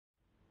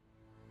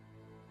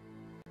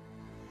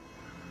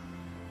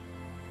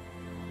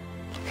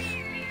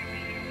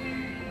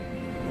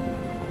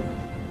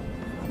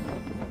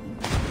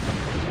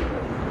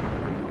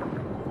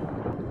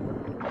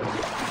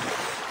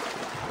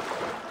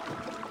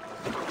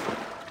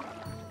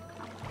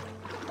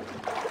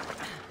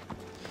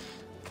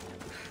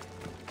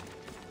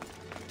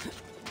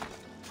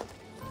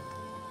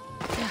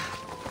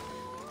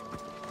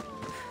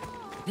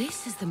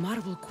This is the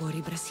marble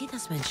quarry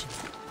Brasidas mentioned.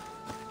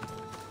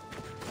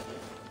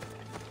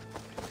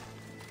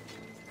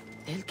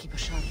 They'll keep a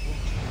sharp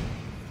watch.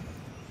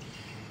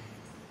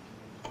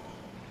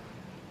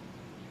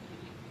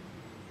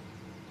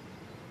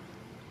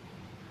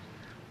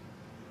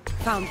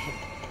 Found him.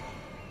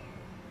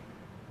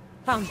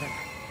 Found them.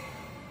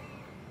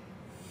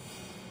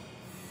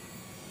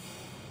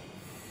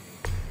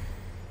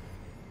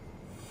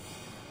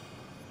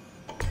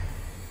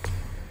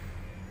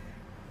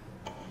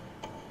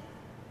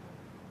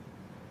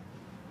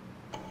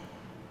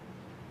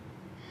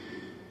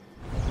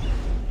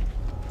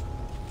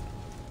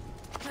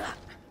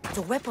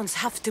 The weapons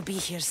have to be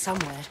here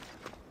somewhere.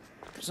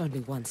 There's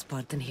only one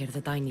Spartan here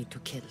that I need to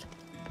kill.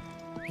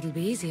 It'll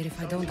be easier if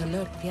I don't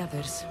alert the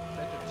others.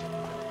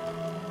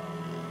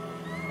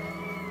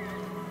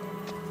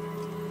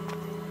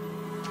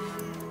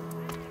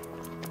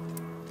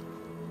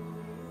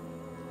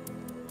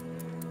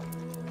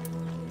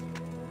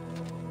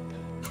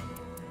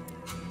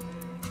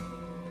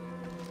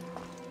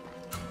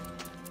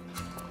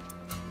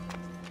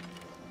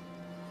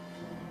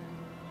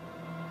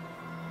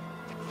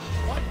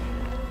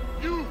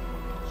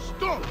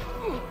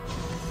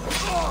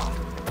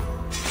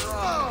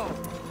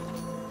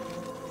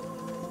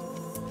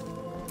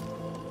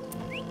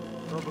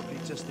 Probably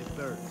just a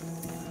bird,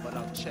 but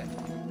I'll check.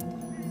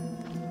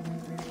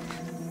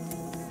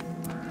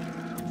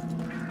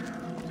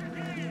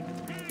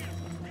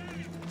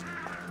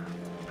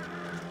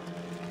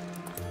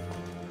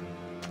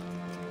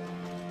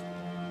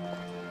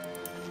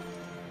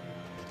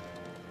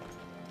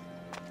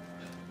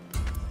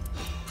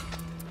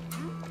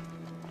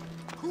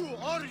 Who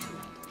are you?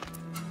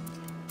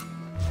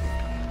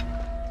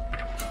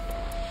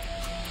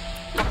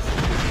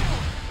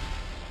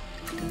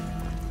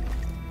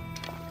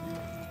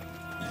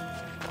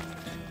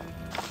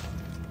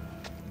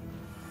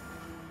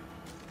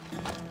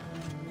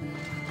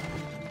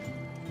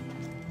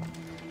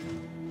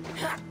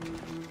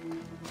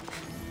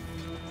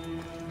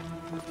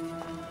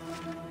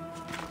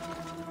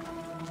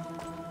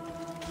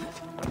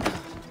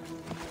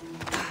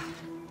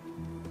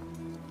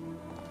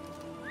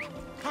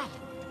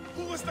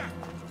 Who was that?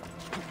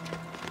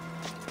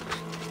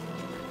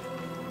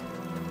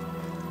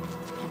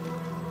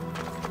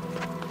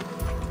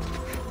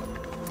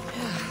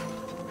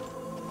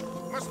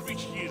 Must be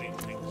hearing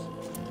things.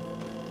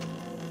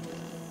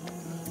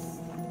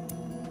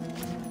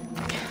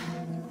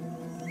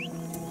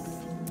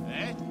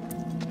 Eh?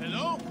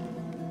 Hello?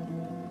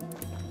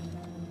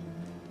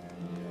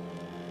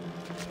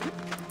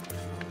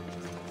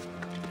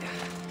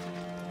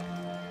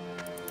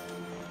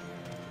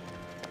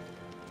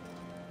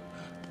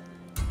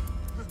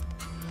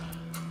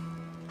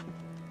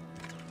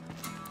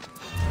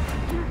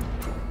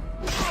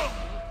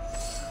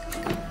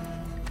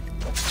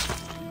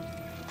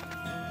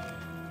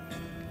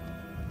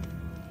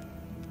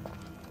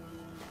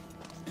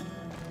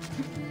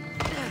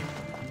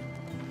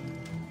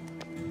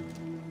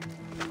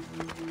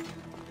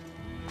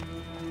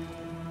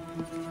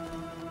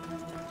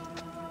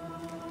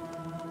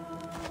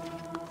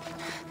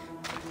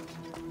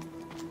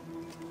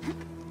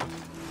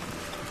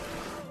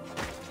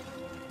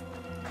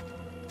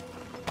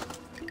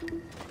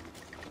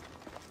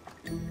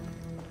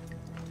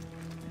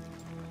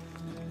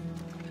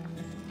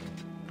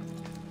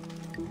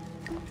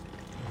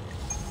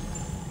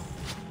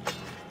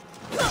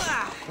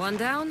 One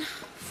down,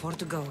 4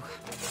 to go.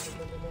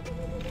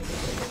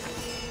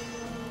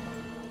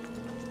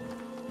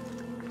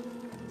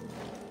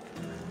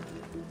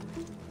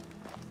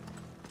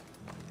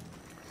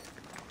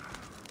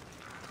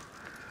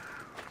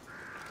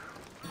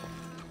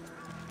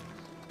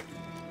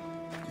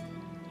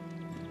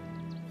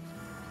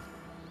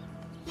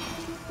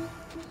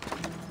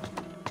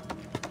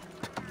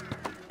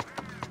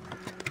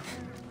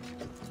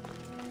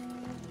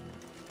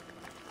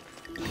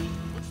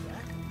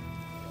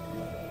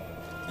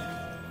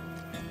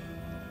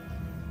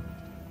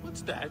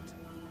 What's that?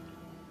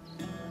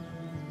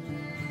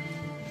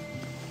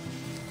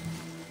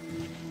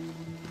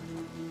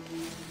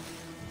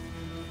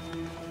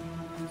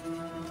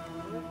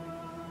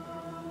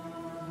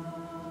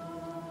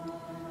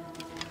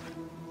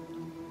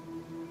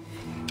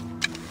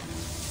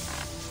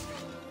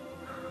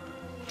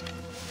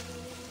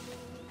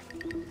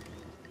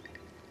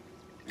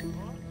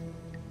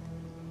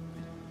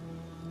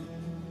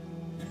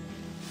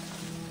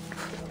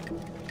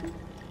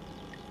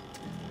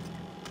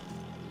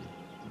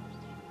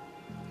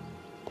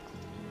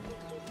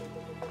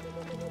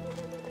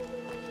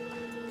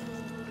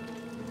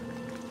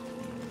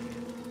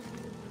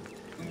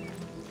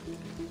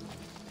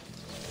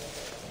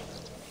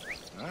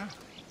 Huh?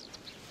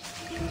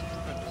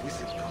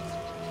 Wizard got it.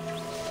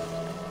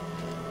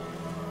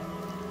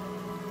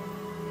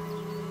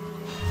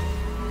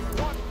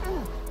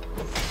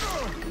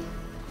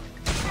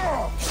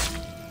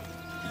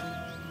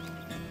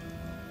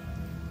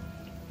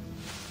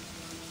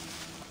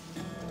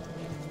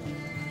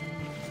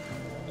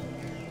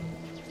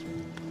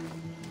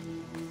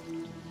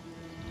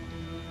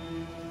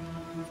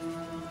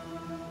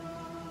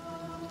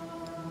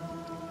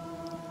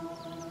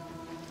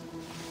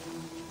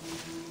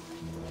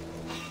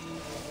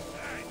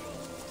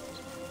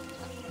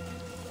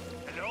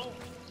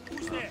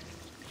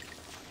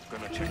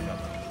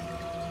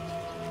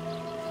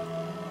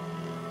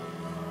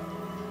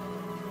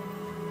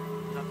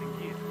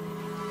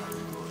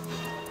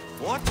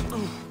 What?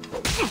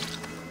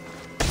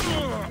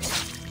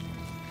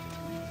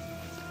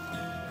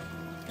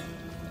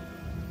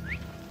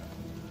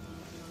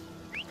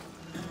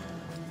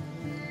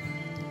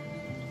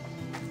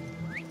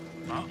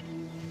 Huh?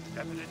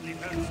 Definitely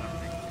heard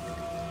something.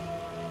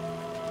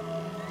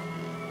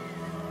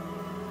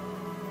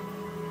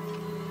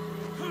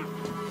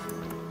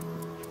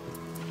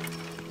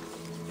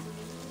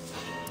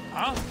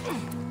 Huh?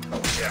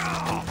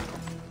 Yeah!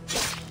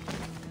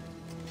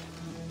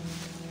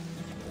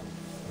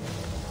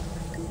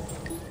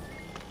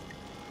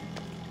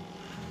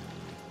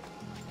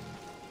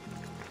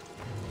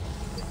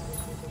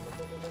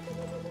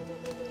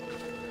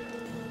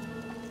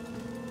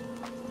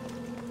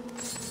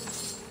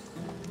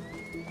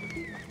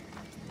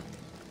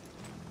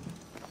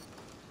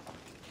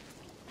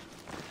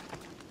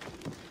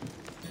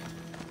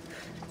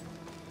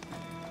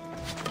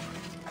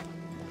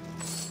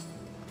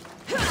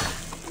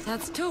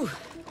 That's two.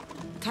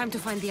 Time to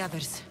find the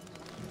others.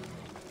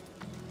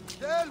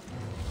 Help!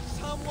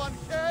 Someone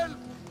help!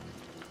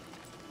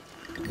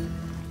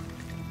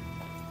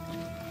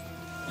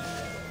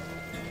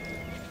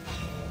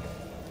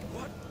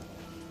 What?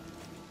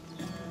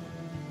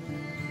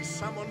 Is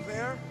someone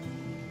there?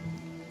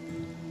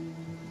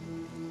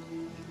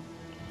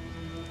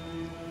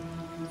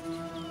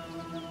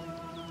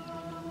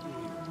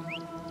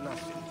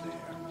 Nothing there.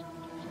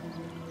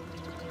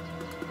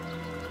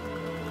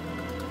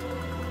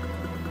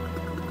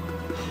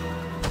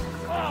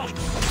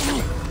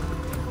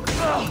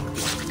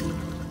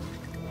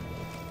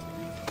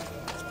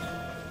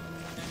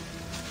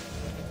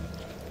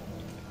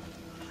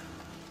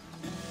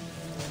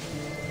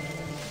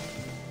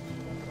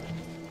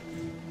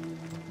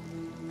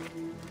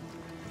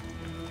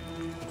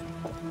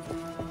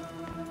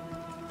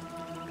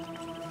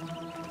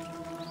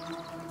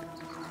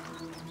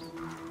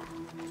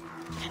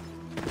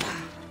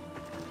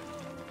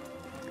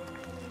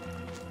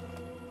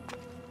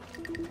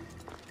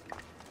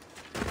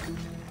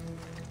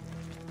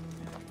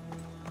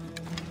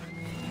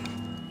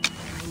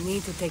 I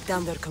need to take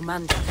down their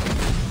commander.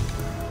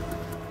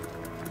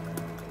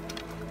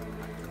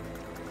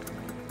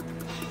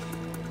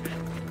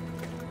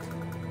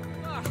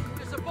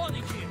 There's a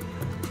body here.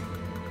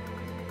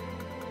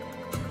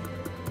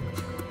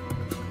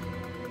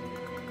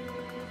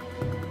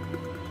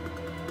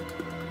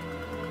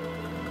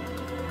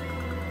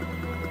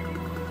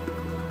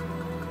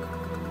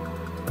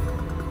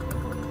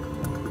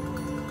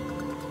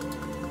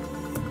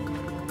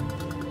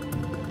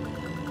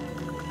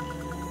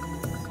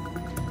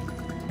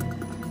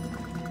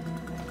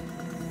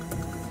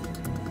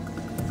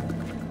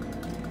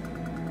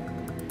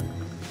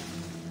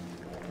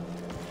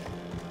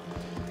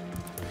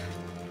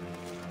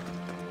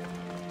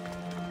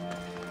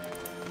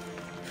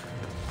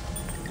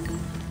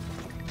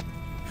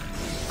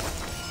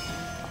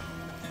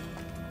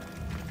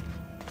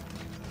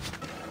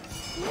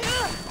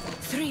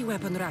 Three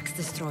weapon racks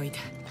destroyed.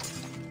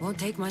 Won't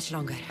take much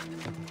longer.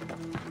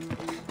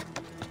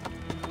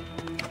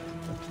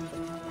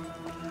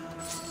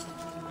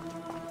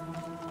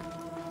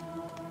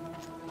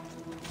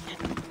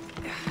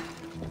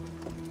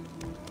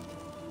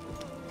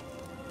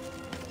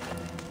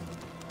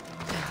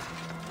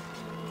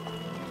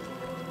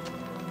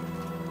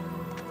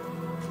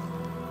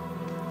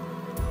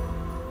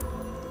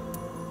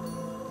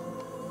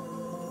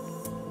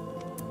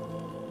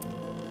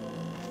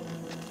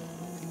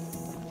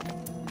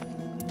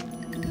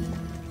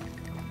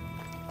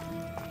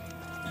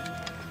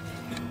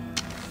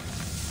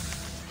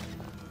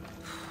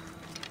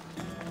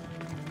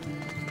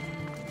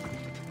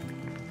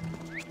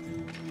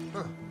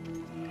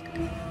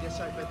 Guess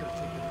I better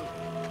take a look.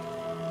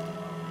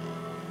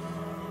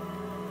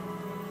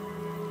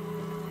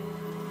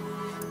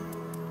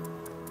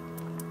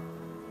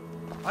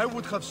 I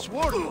would have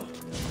sworn.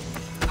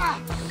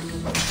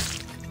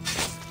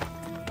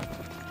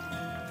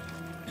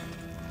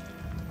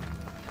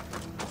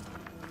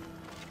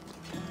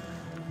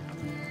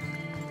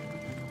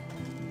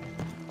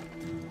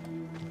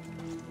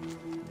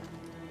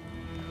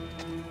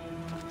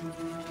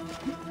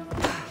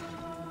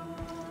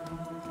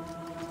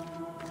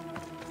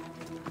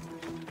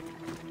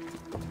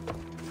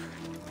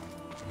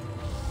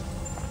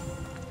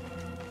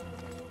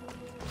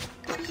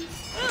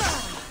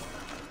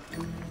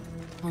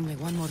 Only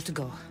one more to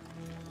go.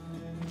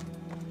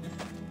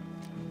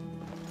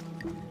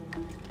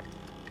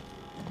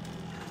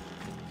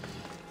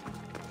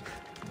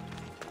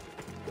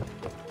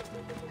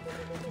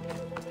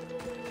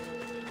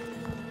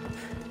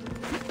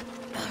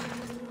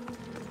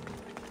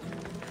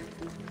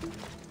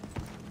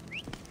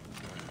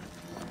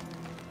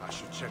 I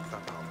should check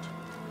that out.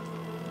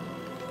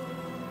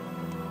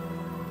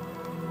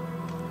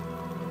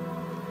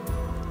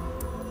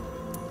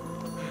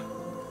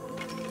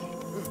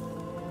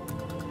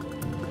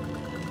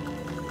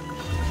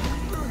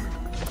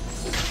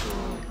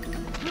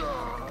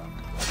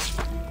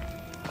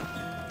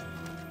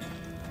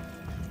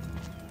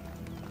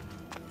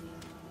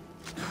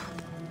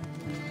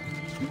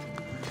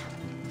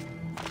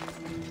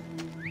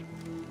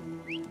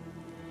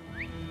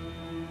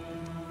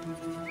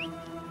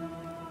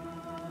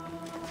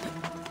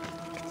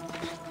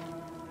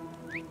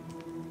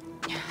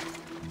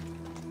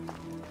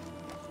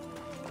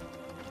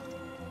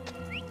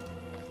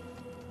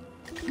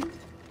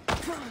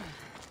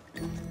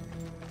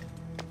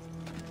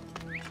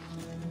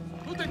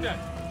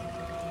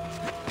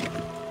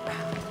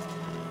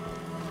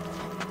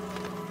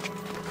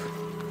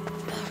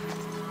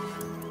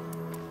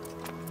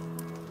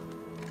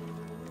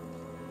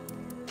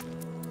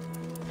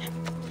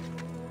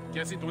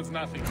 Guess it was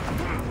nothing.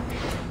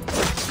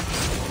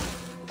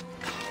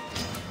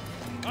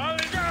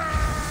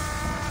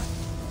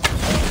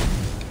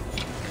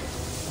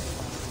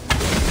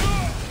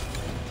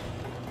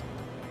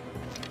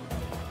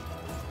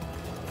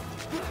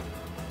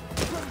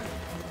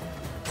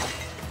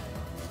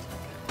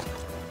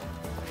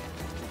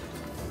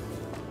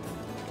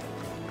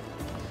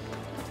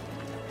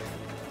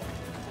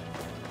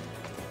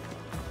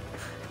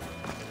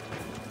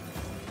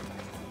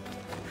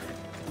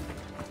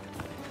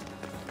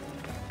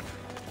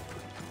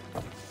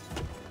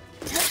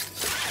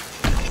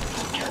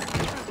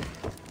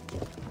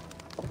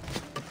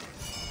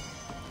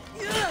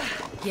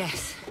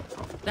 Yes,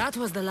 that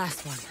was the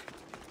last one.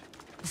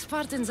 The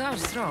Spartans are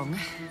strong,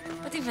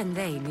 but even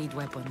they need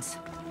weapons.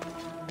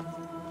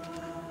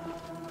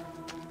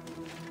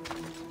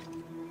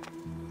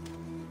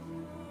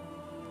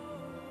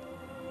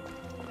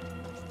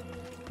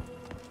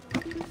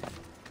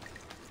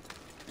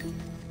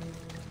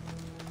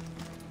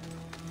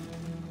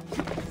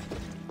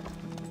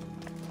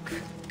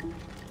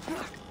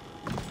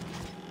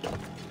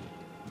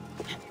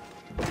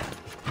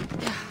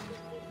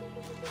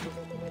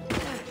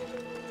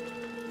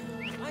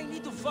 I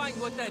need to find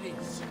what that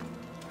is.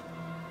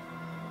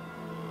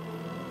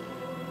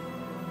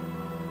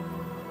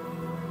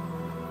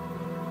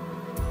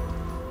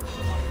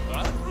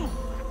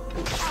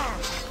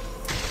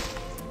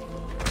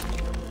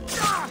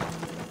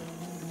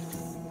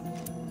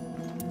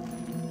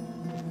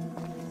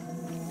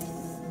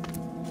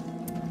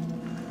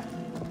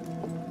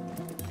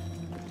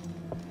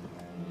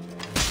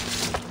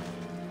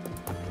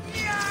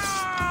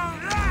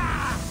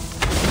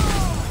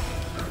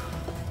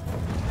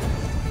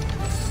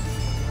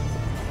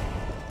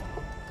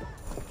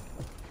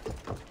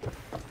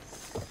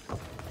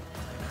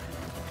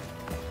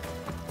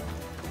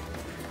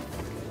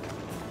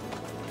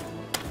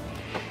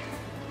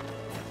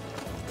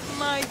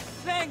 My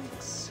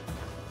thanks!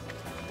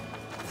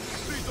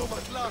 Freedom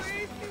at last!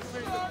 May the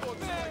gods fight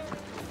with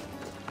you.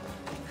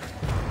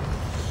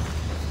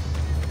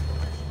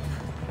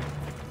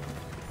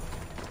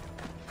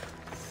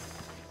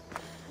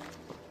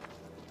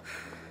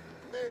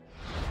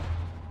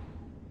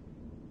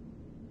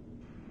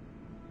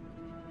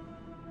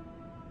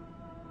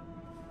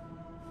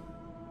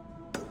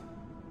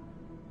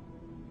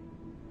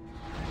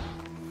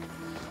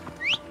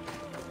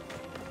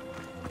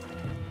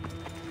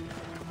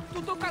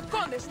 Tutto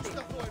cattonesty!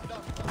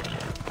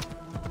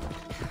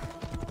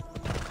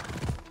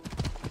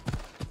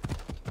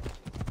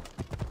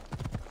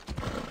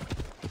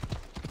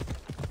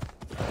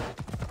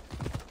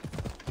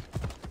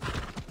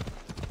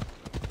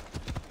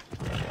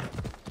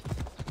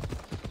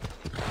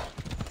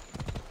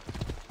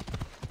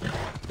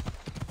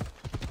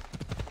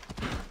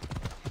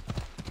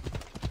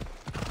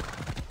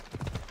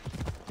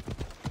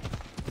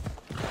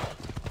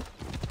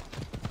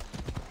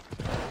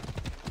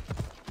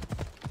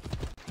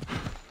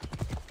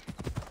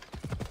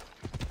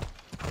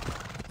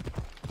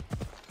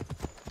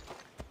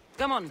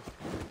 Come on.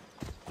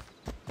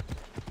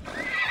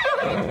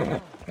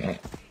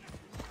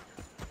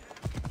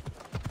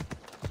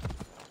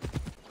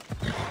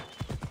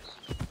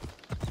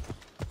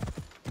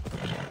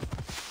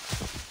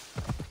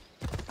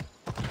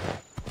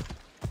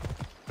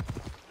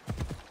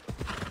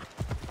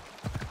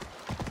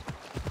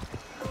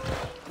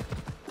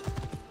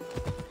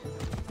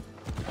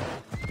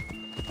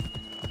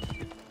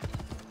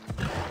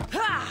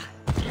 Ha!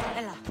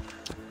 Ella.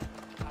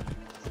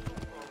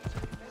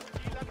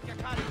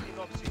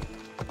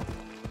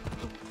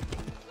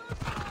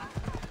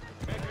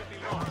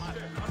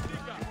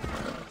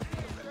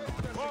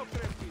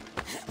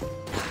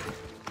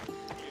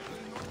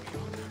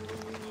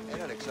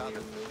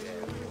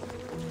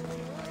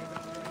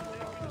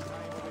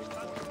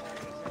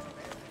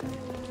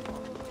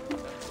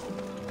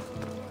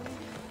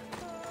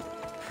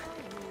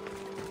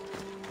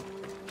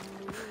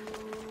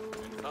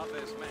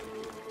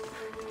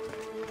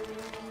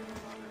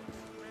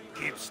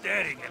 Keep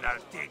staring and I'll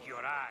take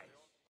your eyes.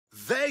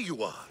 There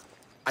you are!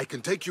 I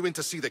can take you in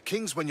to see the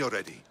kings when you're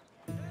ready.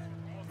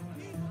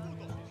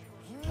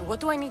 What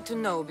do I need to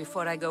know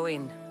before I go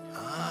in?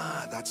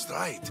 Ah, that's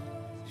right.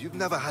 You've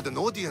never had an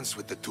audience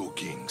with the two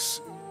kings.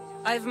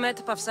 I've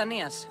met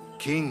Pausanias.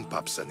 King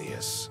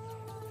Pausanias.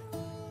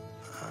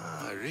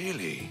 Ah,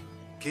 really?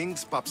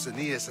 Kings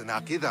Pausanias and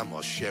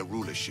Archidamos share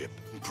rulership.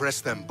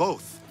 Impress them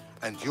both,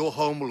 and your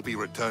home will be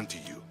returned to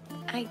you.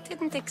 I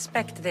didn't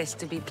expect this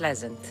to be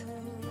pleasant.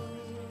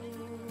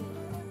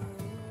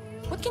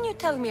 What can you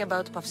tell me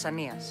about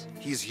Pausanias?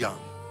 He's young.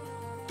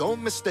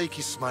 Don't mistake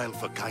his smile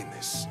for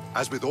kindness.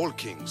 As with all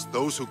kings,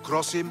 those who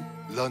cross him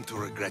learn to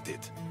regret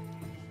it.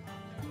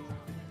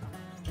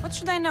 What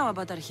should I know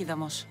about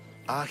Archidamos?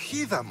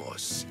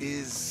 Archidamos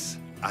is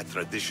a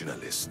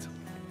traditionalist.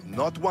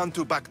 Not one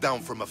to back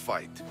down from a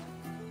fight.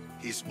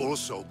 He's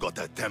also got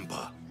a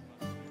temper.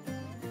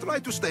 Try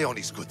to stay on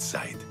his good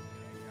side.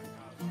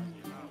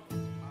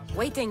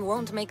 Waiting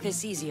won't make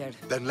this easier.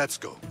 Then let's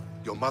go.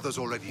 Your mother's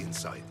already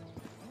inside.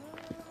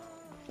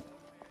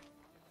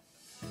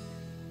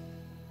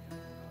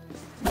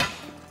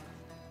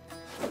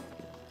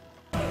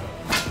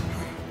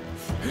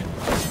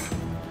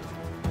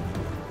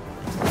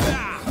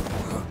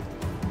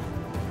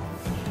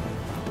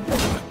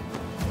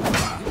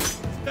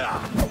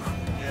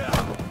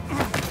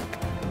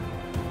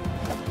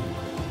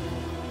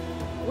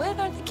 Where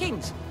are the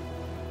kings?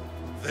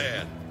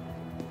 There.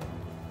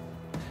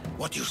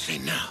 What do you say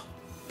now?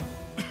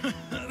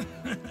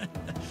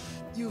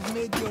 You've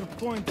made your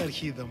point,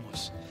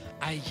 Archidamos.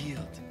 I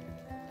yield.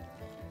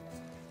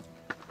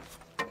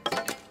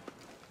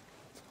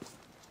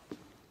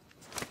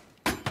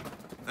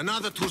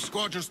 Another 2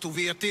 squadrons to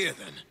Viatir,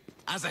 then.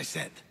 As I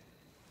said.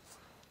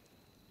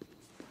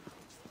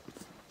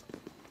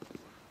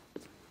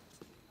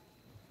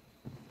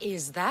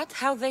 Is that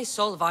how they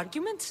solve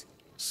arguments?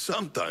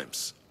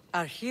 Sometimes.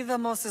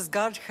 Archidamos's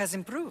guard has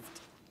improved.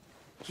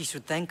 He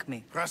should thank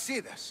me.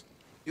 Brasidas,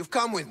 you've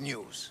come with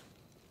news.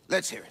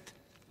 Let's hear it.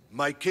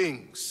 My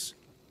kings,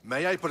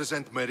 may I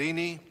present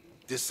Marini,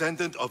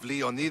 descendant of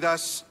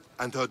Leonidas,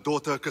 and her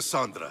daughter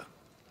Cassandra.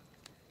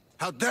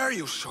 How dare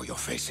you show your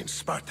face in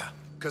Sparta?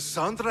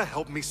 Cassandra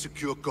helped me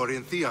secure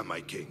Corinthia,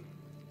 my king.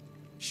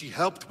 She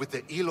helped with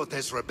the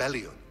Ilotes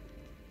rebellion.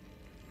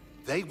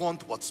 They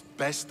want what's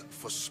best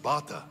for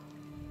Sparta.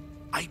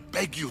 I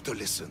beg you to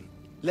listen.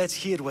 Let's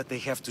hear what they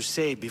have to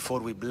say before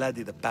we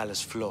bloody the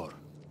palace floor.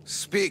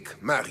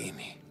 Speak,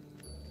 Marini.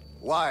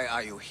 Why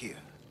are you here?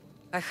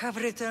 I have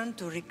returned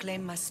to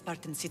reclaim my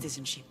Spartan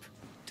citizenship.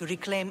 To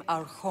reclaim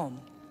our home.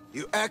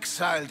 You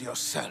exiled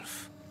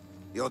yourself.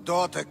 Your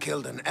daughter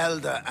killed an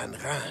elder and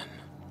ran.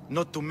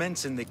 Not to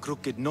mention the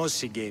crooked nose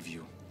she gave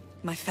you.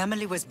 My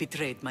family was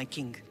betrayed, my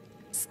king.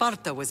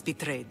 Sparta was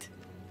betrayed.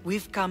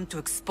 We've come to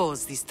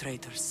expose these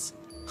traitors.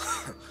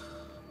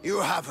 You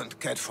haven't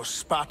cared for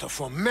Sparta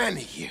for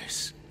many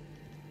years.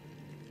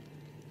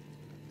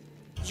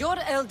 Your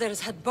elders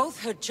had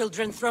both her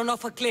children thrown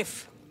off a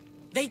cliff.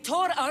 They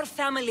tore our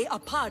family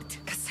apart.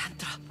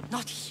 Cassandra,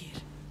 not here.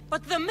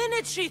 But the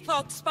minute she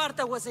thought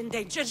Sparta was in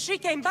danger, she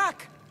came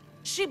back.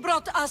 She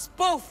brought us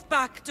both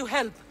back to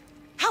help.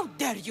 How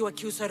dare you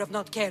accuse her of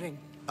not caring?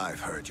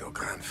 I've heard your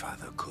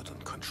grandfather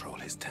couldn't control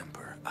his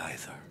temper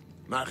either.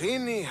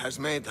 Marini has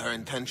made her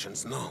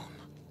intentions known.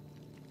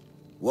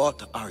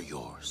 What are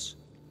yours?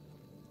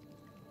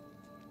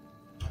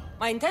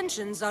 My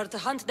intentions are to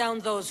hunt down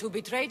those who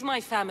betrayed my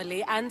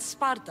family and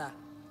Sparta,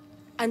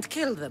 and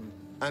kill them.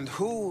 And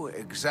who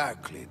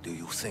exactly do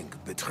you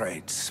think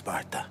betrayed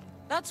Sparta?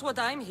 That's what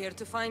I'm here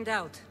to find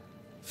out.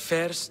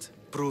 First,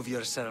 prove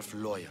yourself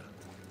loyal.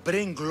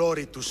 Bring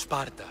glory to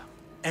Sparta,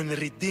 and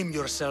redeem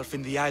yourself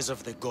in the eyes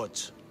of the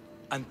gods.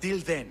 Until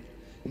then,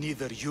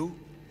 neither you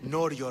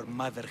nor your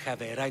mother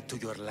have a right to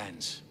your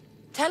lands.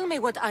 Tell me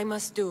what I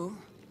must do,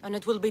 and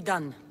it will be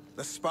done.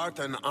 The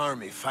Spartan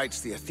army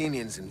fights the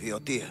Athenians in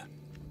Boeotia.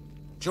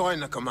 Join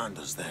the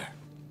commandos there.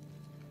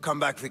 Come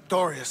back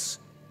victorious,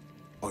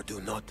 or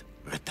do not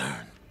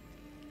return.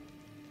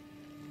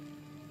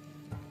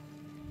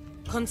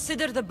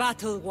 Consider the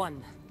battle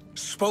won.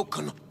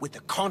 Spoken with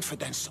the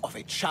confidence of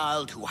a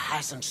child who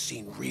hasn't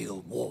seen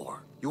real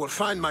war. You will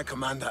find my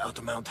commander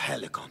at Mount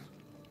Helicon.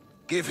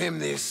 Give him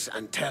this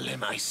and tell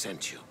him I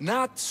sent you.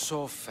 Not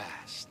so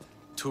fast.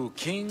 2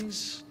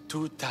 kings,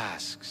 2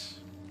 tasks.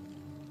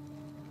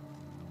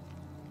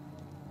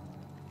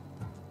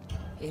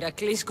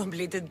 Heracles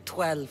completed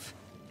 12.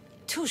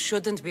 2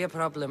 shouldn't be a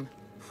problem.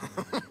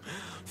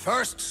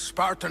 First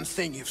Spartan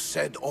thing you've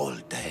said all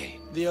day.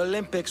 The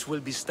Olympics will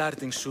be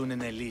starting soon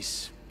in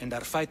Elise, and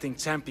our fighting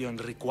champion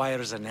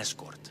requires an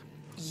escort.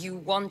 You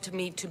want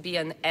me to be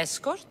an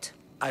escort?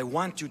 I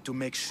want you to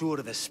make sure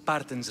the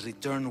Spartans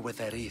return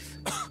with a wreath.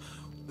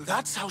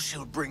 That's how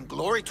she'll bring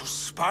glory to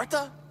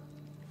Sparta?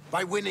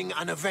 By winning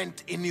an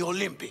event in the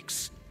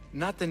Olympics?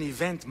 Not an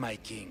event, my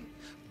king.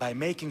 By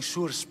making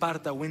sure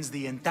Sparta wins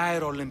the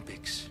entire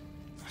Olympics.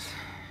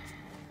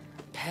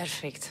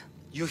 Perfect.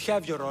 You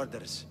have your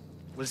orders.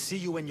 We'll see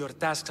you when your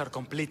tasks are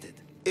completed.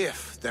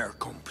 If they're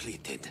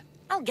completed.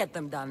 I'll get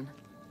them done.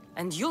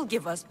 And you'll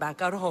give us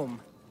back our home.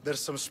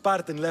 There's some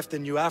Spartan left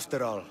in you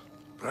after all.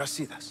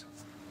 Brasidas,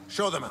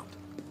 show them out.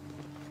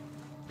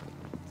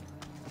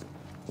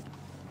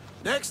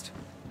 Next.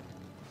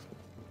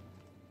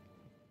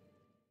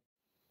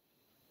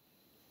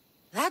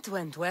 That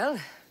went well.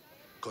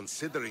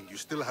 Considering you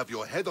still have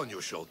your head on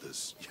your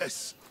shoulders,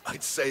 yes,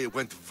 I'd say it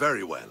went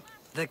very well.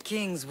 The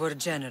kings were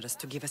generous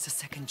to give us a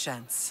second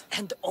chance.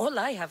 And all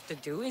I have to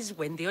do is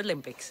win the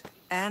Olympics.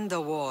 And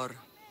a war.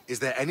 Is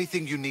there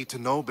anything you need to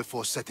know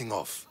before setting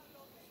off?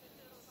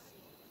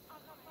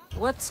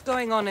 What's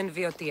going on in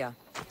Boeotia?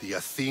 The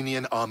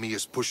Athenian army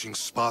is pushing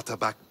Sparta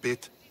back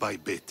bit by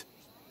bit.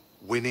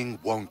 Winning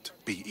won't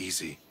be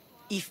easy.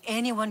 If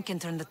anyone can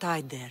turn the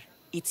tide there,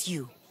 it's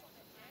you.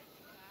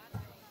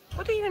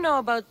 What do you know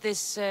about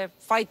this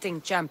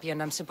fighting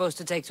champion I'm supposed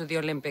to take to the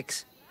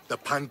Olympics? The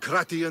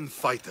Pancratian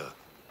fighter.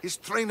 His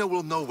trainer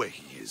will know where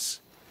he is.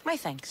 My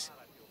thanks.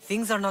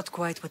 Things are not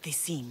quite what they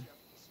seem.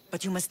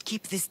 But you must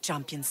keep this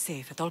champion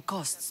safe at all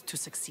costs to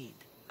succeed.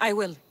 I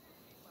will.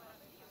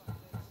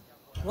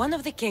 One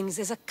of the kings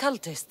is a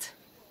cultist.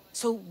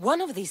 So one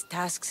of these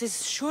tasks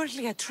is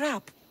surely a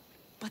trap.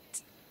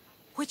 But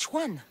which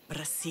one?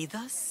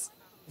 Brasidas?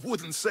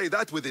 Wouldn't say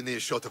that within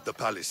earshot of the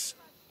palace.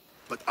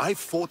 But I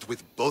fought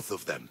with both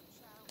of them.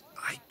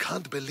 I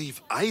can't believe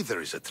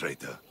either is a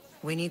traitor.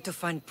 We need to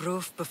find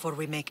proof before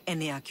we make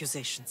any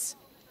accusations.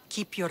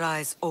 Keep your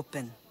eyes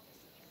open.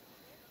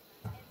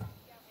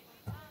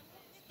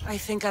 I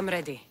think I'm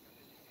ready.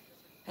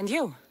 And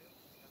you?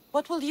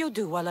 What will you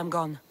do while I'm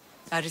gone?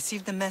 I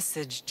received a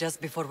message just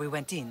before we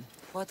went in.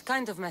 What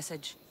kind of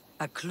message?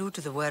 A clue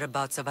to the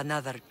whereabouts of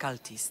another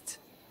cultist.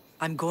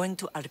 I'm going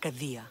to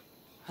Arcadia.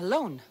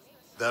 Alone?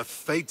 The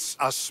fates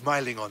are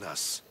smiling on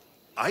us.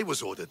 I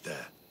was ordered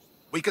there.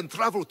 We can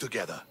travel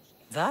together.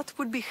 That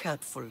would be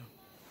helpful.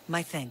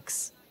 My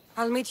thanks.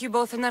 I'll meet you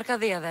both in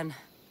Arcadia then.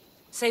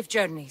 Safe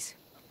journeys.